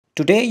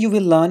Today you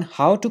will learn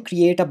how to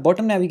create a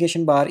bottom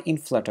navigation bar in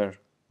Flutter.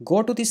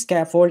 Go to the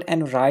scaffold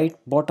and write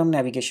bottom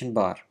navigation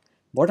bar.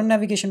 Bottom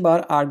navigation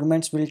bar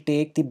arguments will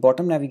take the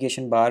bottom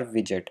navigation bar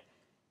widget,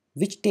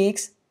 which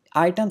takes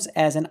items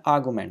as an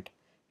argument.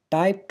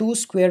 Type two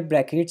square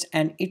brackets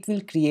and it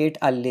will create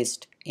a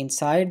list.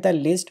 Inside the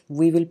list,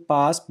 we will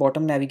pass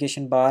bottom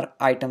navigation bar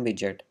item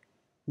widget,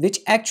 which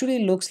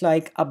actually looks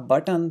like a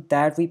button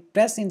that we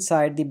press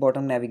inside the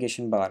bottom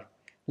navigation bar.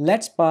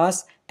 Let's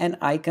pass an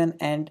icon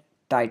and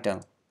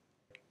title.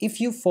 If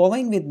you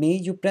following with me,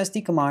 you press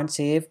the command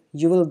save,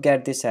 you will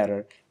get this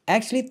error.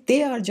 Actually,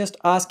 they are just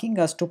asking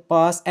us to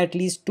pass at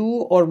least two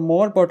or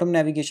more bottom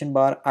navigation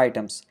bar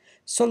items.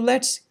 So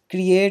let's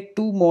create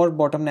two more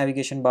bottom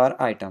navigation bar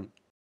item.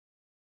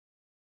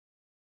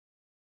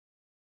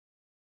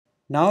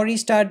 Now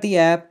restart the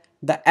app,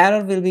 the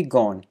error will be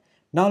gone.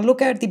 Now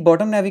look at the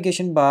bottom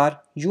navigation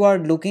bar, you are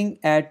looking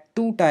at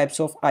two types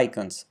of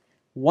icons.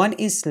 One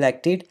is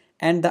selected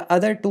and the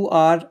other two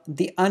are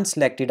the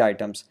unselected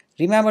items.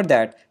 Remember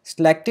that,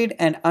 selected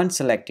and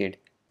unselected.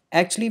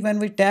 Actually, when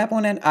we tap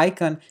on an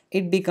icon,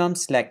 it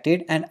becomes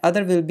selected and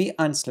other will be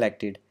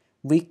unselected.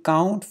 We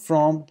count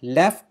from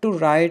left to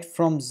right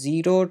from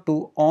 0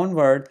 to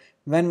onward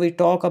when we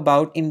talk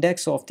about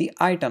index of the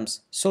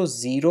items. So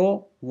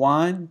 0,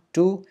 1,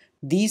 2,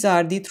 these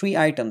are the three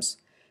items.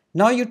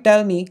 Now you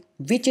tell me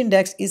which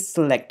index is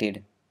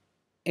selected.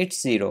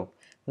 It's 0.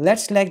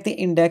 Let's select the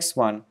index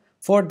 1.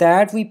 For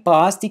that we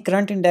pass the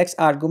current index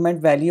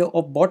argument value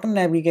of bottom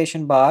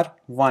navigation bar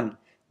 1.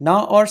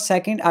 Now our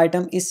second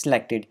item is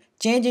selected.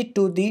 Change it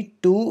to the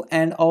 2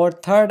 and our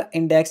third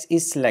index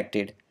is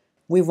selected.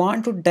 We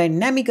want to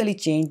dynamically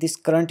change this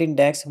current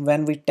index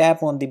when we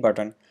tap on the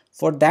button.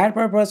 For that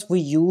purpose we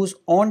use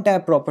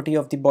onTap property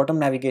of the bottom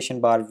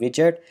navigation bar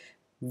widget,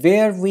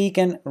 where we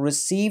can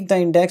receive the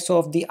index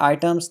of the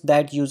items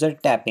that user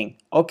tapping.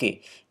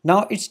 Okay,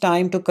 now it's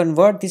time to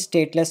convert this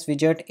stateless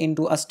widget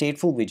into a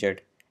stateful widget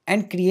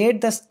and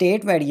create the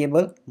state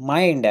variable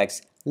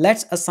myIndex.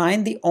 Let's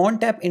assign the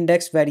onTap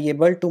index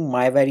variable to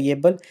my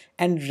variable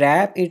and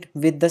wrap it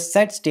with the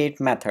setState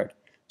method.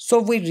 So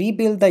we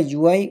rebuild the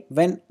UI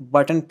when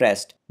button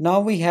pressed. Now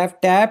we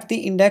have tapped the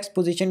index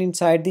position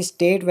inside the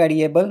state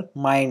variable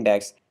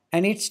myIndex,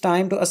 and it's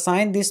time to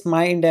assign this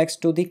myIndex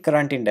to the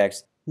current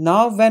index.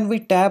 Now when we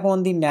tap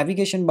on the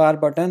navigation bar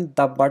button,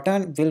 the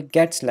button will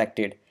get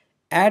selected.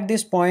 At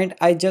this point,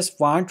 I just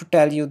want to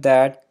tell you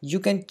that you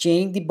can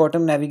change the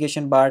bottom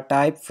navigation bar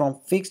type from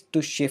fixed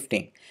to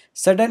shifting.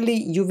 Suddenly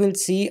you will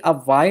see a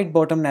white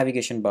bottom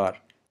navigation bar.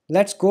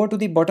 Let's go to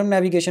the bottom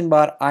navigation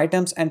bar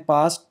items and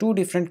pass two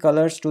different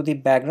colors to the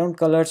background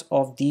colors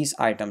of these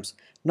items.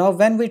 Now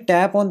when we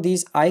tap on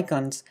these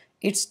icons,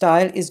 its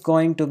style is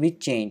going to be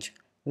changed.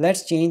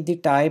 Let's change the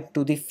type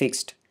to the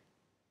fixed.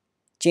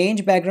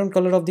 Change background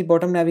color of the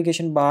bottom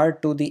navigation bar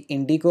to the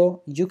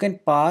indigo. You can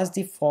pass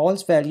the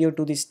false value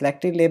to the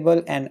selected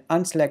label and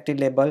unselected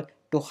label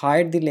to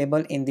hide the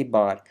label in the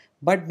bar.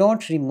 But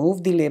don't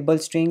remove the label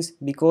strings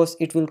because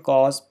it will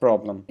cause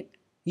problem.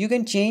 You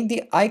can change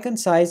the icon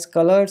size,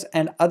 colors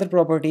and other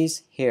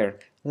properties here.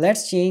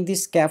 Let's change the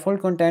scaffold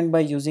content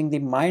by using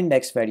the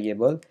myIndex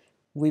variable.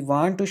 We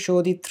want to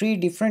show the three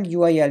different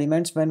UI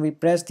elements when we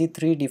press the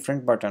three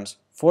different buttons.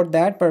 For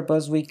that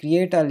purpose, we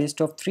create a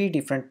list of three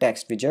different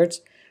text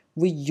widgets.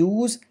 We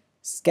use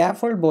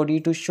scaffold body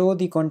to show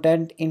the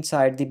content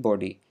inside the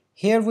body.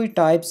 Here we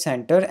type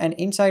center and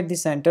inside the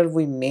center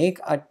we make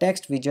a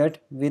text widget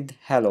with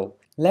hello.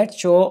 Let's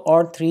show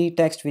our three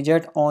text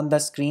widget on the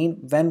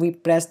screen when we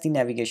press the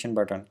navigation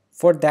button.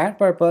 For that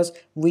purpose,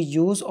 we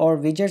use our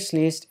widgets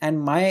list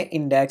and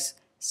myIndex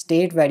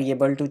state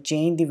variable to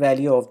change the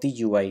value of the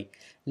UI.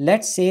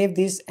 Let's save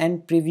this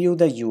and preview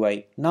the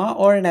UI. Now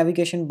our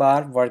navigation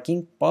bar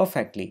working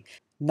perfectly.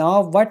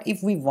 Now what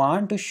if we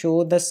want to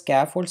show the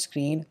scaffold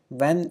screen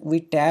when we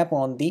tap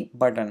on the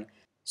button?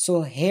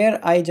 So here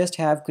I just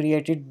have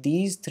created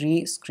these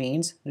three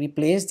screens,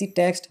 replace the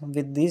text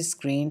with these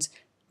screens,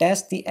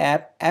 test the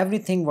app,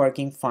 everything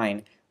working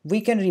fine.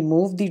 We can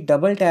remove the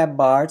double tap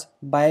bars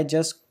by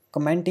just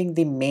commenting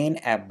the main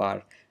app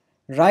bar.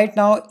 Right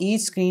now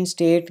each screen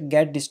state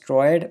get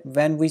destroyed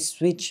when we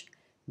switch.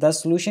 The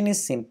solution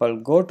is simple.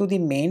 Go to the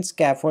main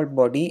scaffold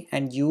body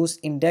and use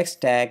index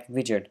tag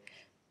widget,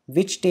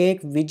 which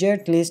take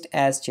widget list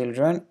as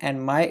children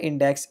and my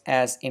index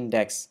as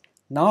index.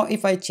 Now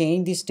if I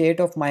change the state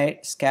of my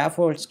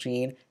scaffold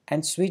screen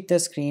and switch the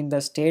screen,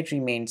 the state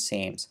remains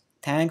same.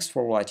 Thanks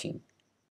for watching.